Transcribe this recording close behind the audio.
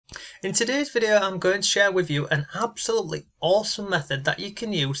In today's video, I'm going to share with you an absolutely awesome method that you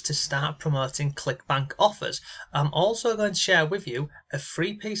can use to start promoting ClickBank offers. I'm also going to share with you a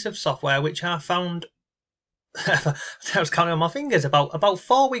free piece of software which I found I was counting on my fingers about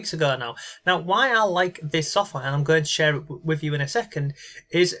 4 weeks ago now. Now, why I like this software, and I'm going to share it with you in a second,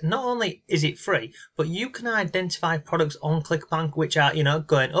 is not only is it free, but you can identify products on ClickBank which are,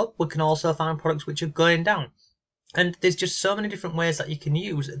 going up. We can also find products which are going down. And there's just so many different ways that you can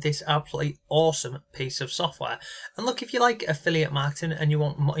use this absolutely awesome piece of software. And look, if you like affiliate marketing and you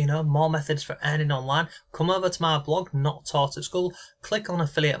want more methods for earning online, come over to my blog, Not Taught at School, click on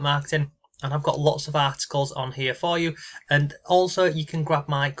affiliate marketing, and I've got lots of articles on here for you. And also you can grab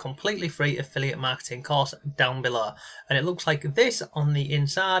my completely free affiliate marketing course down below. And it looks like this on the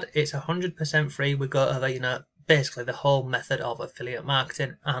inside. It's 100% free. We go over, basically the whole method of affiliate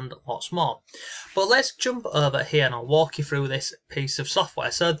marketing and lots more. But let's jump over here and I'll walk you through this piece of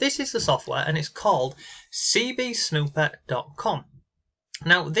software. So this is the software and it's called cbsnooper.com.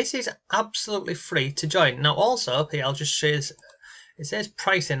 Now this is absolutely free to join. Now also here I'll just show you this. It says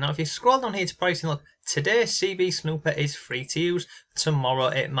pricing. Now if you scroll down here to pricing, look, today CB Snooper is free to use, tomorrow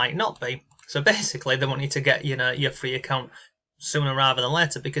it might not be. So basically they want you to get your free account sooner rather than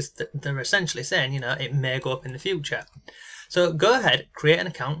later, because they're essentially saying it may go up in the future. So go ahead, create an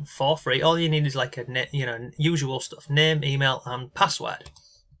account for free. All you need is like a usual stuff: name, email and password.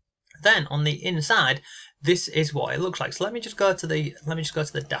 Then on the inside, this is what it looks like. So let me just go to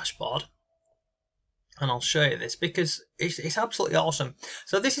the dashboard and I'll show you this because it's absolutely awesome.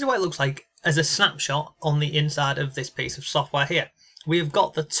 So this is what it looks like as a snapshot on the inside of this piece of software here. We've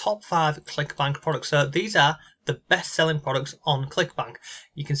got the top 5 ClickBank products. So these are the best selling products on ClickBank.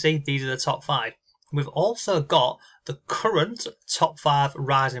 You can see these are the top 5. We've also got the current top 5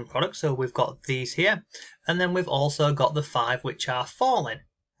 rising products. So we've got these here. And then we've also got the 5 which are falling.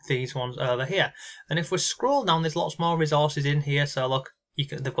 These ones over here. And if we scroll down, there's lots more resources in here. So look,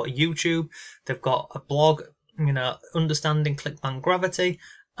 they've got YouTube, they've got a blog, understanding ClickBank gravity,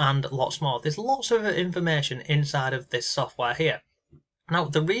 and lots more. There's lots of information inside of this software here. Now,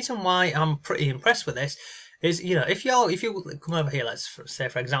 the reason why I'm pretty impressed with this is, if you come over here, let's say,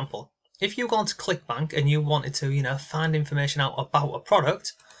 for example, if you go onto ClickBank and you wanted to, find information out about a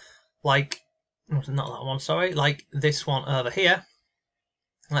product, like, not that one, sorry, like this one over here.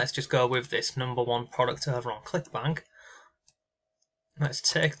 Let's just go with this #1 product over on ClickBank. Let's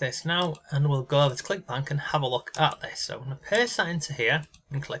take this now and we'll go over to ClickBank and have a look at this. So I'm going to paste that into here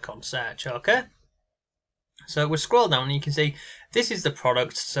and click on search, okay? So we scroll down and you can see this is the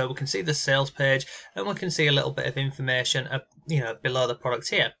product, so we can see the sales page and we can see a little bit of information below the product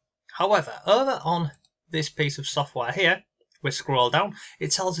here. However, over on this piece of software here, we scroll down,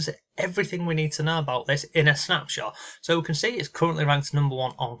 it tells us everything we need to know about this in a snapshot. So we can see it's currently ranked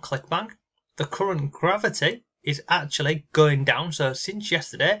 #1 on ClickBank. The current gravity is actually going down, so since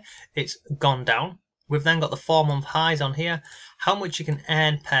yesterday it's gone down. We've then got the 4-month highs on here, how much you can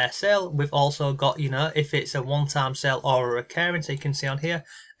earn per sale. We've also got, if it's a one-time sale or a recurring, so you can see on here,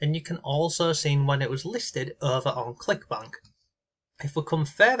 and you can also see when it was listed over on ClickBank. If we come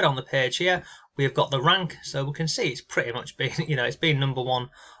further on the page here, we've got the rank, so we can see it's pretty much been, it's been #1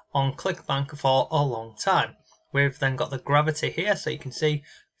 on ClickBank for a long time. We've then got the gravity here, so you can see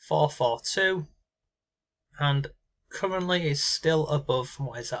 442, and currently is still above,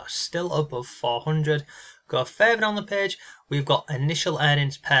 still above 400. Go further on the page, we've got initial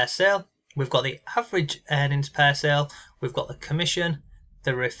earnings per sale, we've got the average earnings per sale, we've got the commission,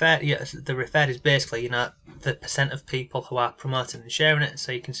 the referred, the referred is basically, the percent of people who are promoting and sharing it.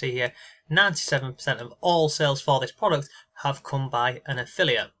 So you can see here, 97% of all sales for this product have come by an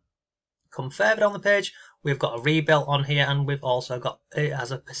affiliate. Come further on the page, we've got a rebuild on here and we've also got it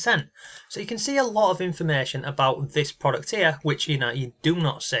as a percent. So you can see a lot of information about this product here, which you do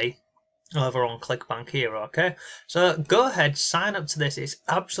not see over on ClickBank here, okay? So go ahead, sign up to this. It's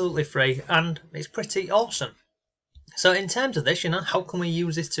absolutely free and it's pretty awesome. So in terms of this, how can we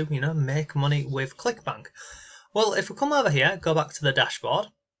use this to, make money with ClickBank? Well, if we come over here, go back to the dashboard,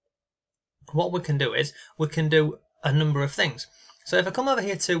 what we can do is we can do a number of things. So if I come over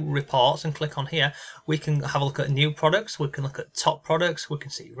here to reports and click on here, we can have a look at new products, we can look at top products, we can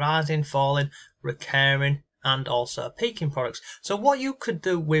see rising, falling, recurring, and also peaking products. So what you could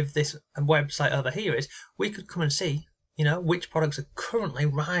do with this website over here is we could come and see, which products are currently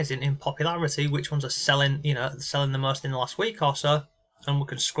rising in popularity, which ones are selling, selling the most in the last week or so, and we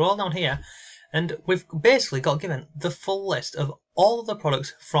can scroll down here and we've basically got given the full list of all of the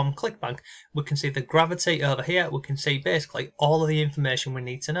products from ClickBank. We can see the gravity over here. We can see basically all of the information we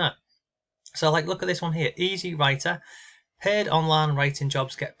need to know. So like, look at this one here, Easy Writer, paid online writing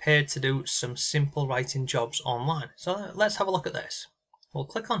jobs get paid to do some simple writing jobs online. So let's have a look at this. We'll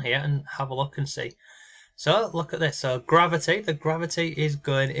click on here and have a look and see. So look at this. So gravity, the gravity is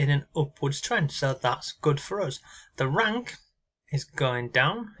going in an upwards trend. So that's good for us. The rank is going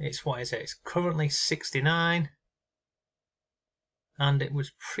down. It's, what is it? It's currently 69. And it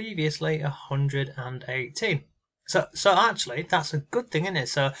was previously 118. So actually, that's a good thing, isn't it?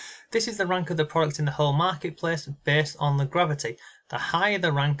 So this is the rank of the product in the whole marketplace based on the gravity. The higher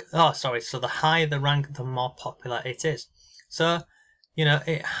the rank, so the higher the rank, the more popular it is. So, you know,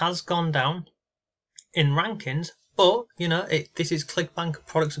 it has gone down in rankings, but, you know, this is ClickBank.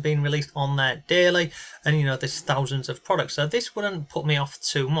 Products are being released on there daily, and, you know, there's thousands of products. So this wouldn't put me off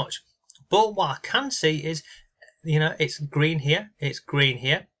too much. But what I can see is, you know, it's green here, it's green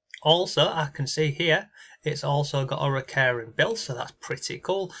here. Also, I can see here, it's also got a recurring bill, so that's pretty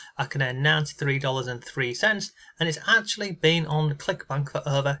cool. I can earn $93.03, and it's actually been on ClickBank for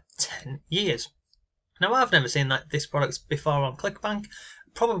over 10 years. Now, I've never seen this product before on ClickBank,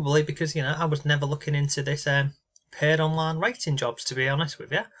 probably because, you know, I was never looking into this paid online writing jobs, to be honest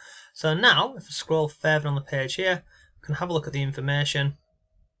with you. So now, if I scroll further on the page here, I can have a look at the information,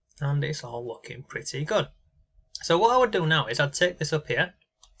 and it's all looking pretty good. So what I would do now is I'd take this up here,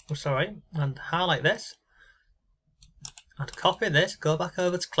 and highlight this. I'd copy this, go back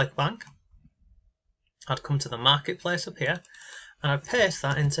over to ClickBank. I'd come to the marketplace up here, and I'd paste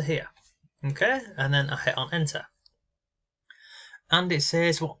that into here. Okay, and then I hit on enter. And it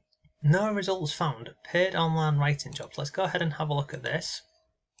says, well, no results found, paid online writing jobs. Let's go ahead and have a look at this.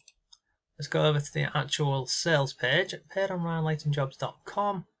 Let's go over to the actual sales page,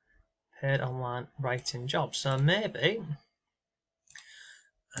 paidonlinewritingjobs.com, paid online writing jobs. So maybe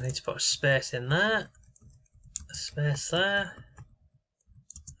I need to put a space in there, a space there,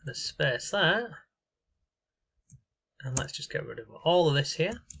 and a space there. And let's just get rid of all of this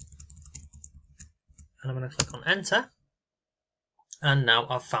here. And I'm going to click on enter. And now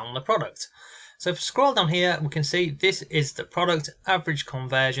I've found the product. So if we scroll down here, we can see this is the product, average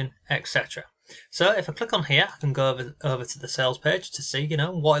conversion, etc. So if I click on here, I can go over to the sales page to see, you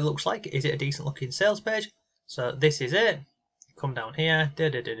know, what it looks like. Is it a decent looking sales page? So this is it. Come down here.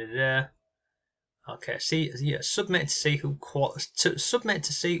 Okay, see, yeah, submit to see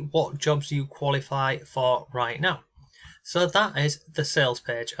what jobs you qualify for right now. So that is the sales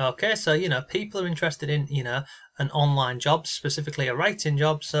page. Okay, so, you know, people are interested in, you know, an online job, specifically a writing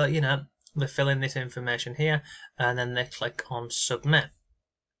job. So, you know, they fill in this information here and then they click on submit.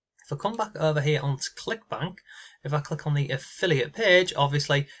 If I come back over here onto ClickBank, if I click on the affiliate page,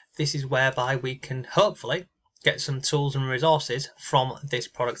 obviously this is whereby we can hopefully get some tools and resources from this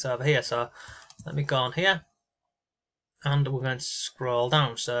product over here. So let me go on here and we're going to scroll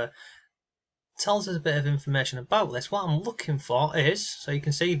down. So tells us a bit of information about this. What I'm looking for is, so you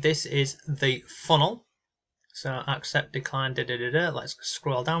can see this is the funnel. So accept, decline, Let's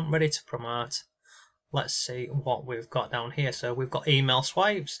scroll down, ready to promote. Let's see what we've got down here. So we've got email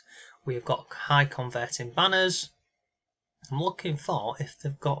swipes, we've got high converting banners. I'm looking for if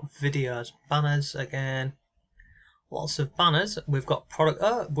they've got videos, banners again. Lots of banners. We've got product,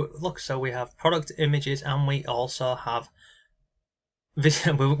 look, so we have product images and we also have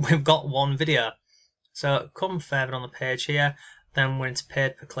video. We've got one video. So come further on the page here, then we're into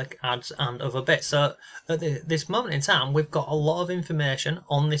paid per click ads and other bits. So at this moment in time, we've got a lot of information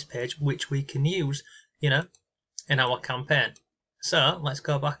on this page which we can use, you know, in our campaign. So let's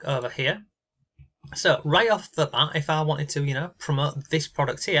go back over here. So right off the bat, if I wanted to, you know, promote this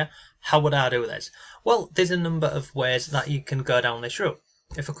product here, how would I do this? Well, there's a number of ways that you can go down this route.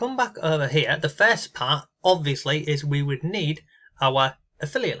 If I come back over here, the first part obviously is we would need our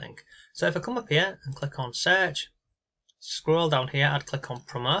affiliate link. So if I come up here and click on search, scroll down here, I'd click on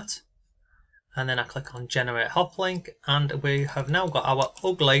promote, and then I click on generate hop link, and we have now got our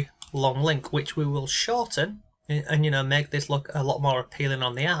ugly long link, which we will shorten and, you know, make this look a lot more appealing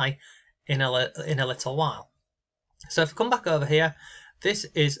on the eye in a little while. So if I come back over here, this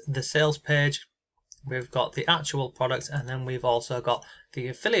is the sales page. We've got the actual product, and then we've also got the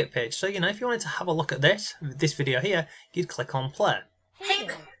affiliate page. So, you know, if you wanted to have a look at this video here, you'd click on play. Hey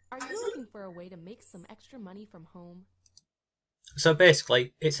there, are you looking for a way to make some extra money from home? So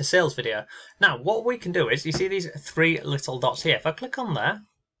basically, it's a sales video. Now, what we can do is, you see these three little dots here. If I click on there,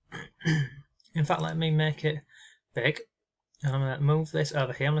 in fact, let me make it big. And I'm going to move this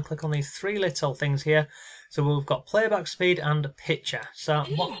over here. I'm going to click on these three little things here. So we've got playback speed and picture. So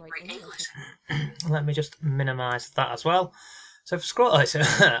let me just minimize that as well. So if I scroll,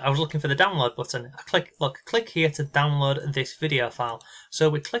 I was looking for the download button. I click here to download this video file. So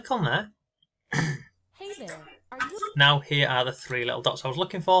we click on there. Hey there, are Now here are the three little dots I was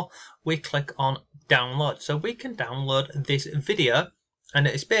looking for. We click on download. So we can download this video, and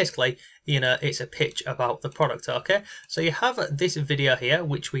it's basically, it's a pitch about the product, okay? So you have this video here,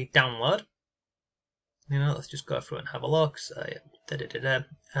 which we download. Let's just go through and have a look. So yeah,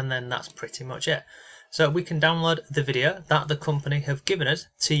 and then that's pretty much it. So we can download the video that the company have given us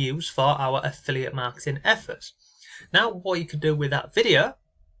to use for our affiliate marketing efforts. Now what you could do with that video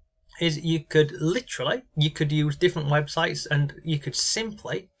is you could use different websites, and you could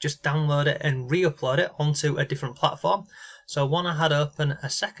simply just download it and re-upload it onto a different platform. So one I had open a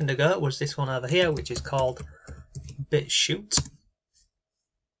second ago was this one over here, which is called BitChute.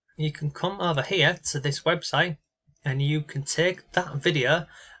 You can come over here to this website and you can take that video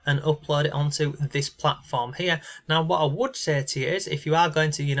and upload it onto this platform here. Now what I would say to you is, if you are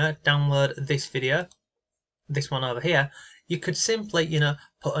going to download this video, this one over here, you could simply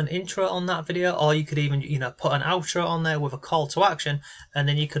put an intro on that video, or you could even put an outro on there with a call to action, and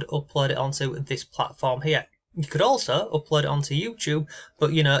then you could upload it onto this platform here. You could also upload it onto YouTube,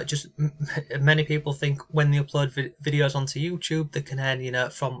 but just many people think when they upload videos onto YouTube they can earn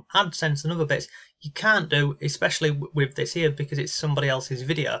from AdSense and other bits. You can't do, especially with this here, because it's somebody else's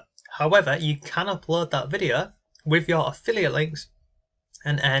video. However, you can upload that video with your affiliate links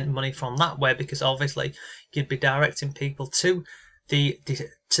and earn money from that way, because obviously you'd be directing people to the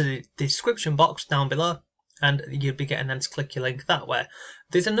description box down below, and you'd be getting them to click your link that way.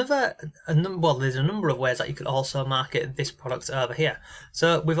 There's there's a number of ways that you could also market this product over here.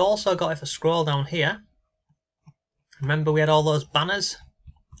 So we've also got, if I scroll down here, remember we had all those banners.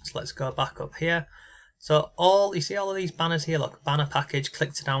 So let's go back up here. So you see all of these banners here, look, banner package,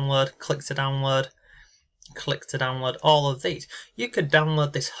 click to download, click to download, click to download, all of these. You could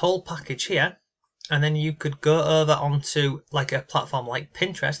download this whole package here, and then you could go over onto like a platform like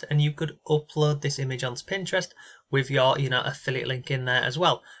Pinterest, and you could upload this image onto Pinterest with your affiliate link in there as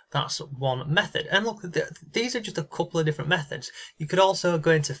well. That's one method. And look, these are just a couple of different methods. You could also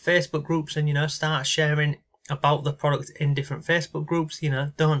go into Facebook groups and start sharing about the product in different Facebook groups.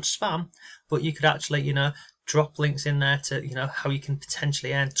 Don't spam, but you could actually drop links in there to how you can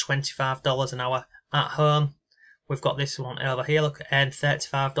potentially earn $25 an hour at home. We've got this one over here, look, earn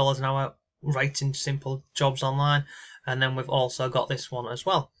 $35 an hour writing simple jobs online, and then we've also got this one as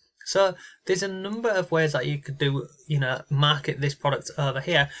well. So there's a number of ways that you could do market this product over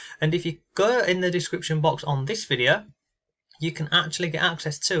here. And if you go in the description box on this video, you can actually get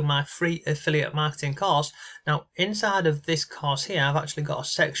access to my free affiliate marketing course. Now inside of this course here, I've actually got a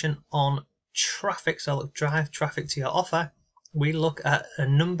section on traffic. So look, drive traffic to your offer. We look at a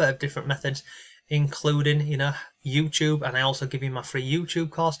number of different methods, including YouTube, and I also give you my free YouTube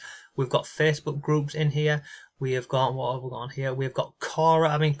course. We've got Facebook groups in here. We have got, what have we got on here? We've got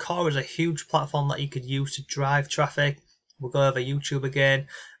Quora. I mean, Quora is a huge platform that you could use to drive traffic. We'll go over YouTube again,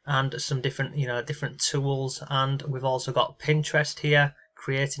 and some different different tools. And we've also got Pinterest here,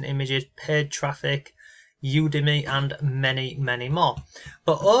 creating images, paid traffic, Udemy, and many more.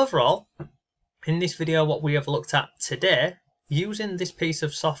 But overall, in this video, what we have looked at today, using this piece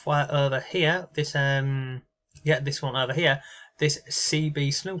of software over here, this this one over here, this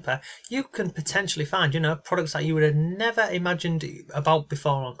CB Snooper, you can potentially find products that you would have never imagined about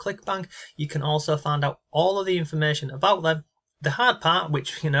before on ClickBank. You can also find out all of the information about them. The hard part,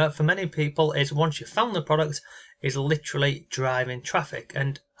 which for many people, is once you've found the product, is literally driving traffic.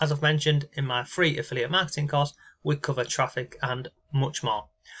 And as I've mentioned in my free affiliate marketing course, we cover traffic and much more.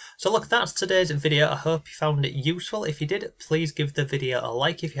 So look, that's today's video. I hope you found it useful. If you did, please give the video a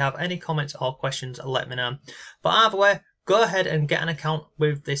like. If you have any comments or questions, let me know. But either way, go ahead and get an account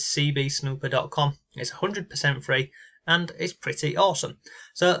with this cbsnooper.com. It's 100% free and it's pretty awesome.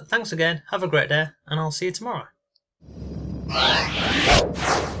 So thanks again, have a great day, and I'll see you tomorrow.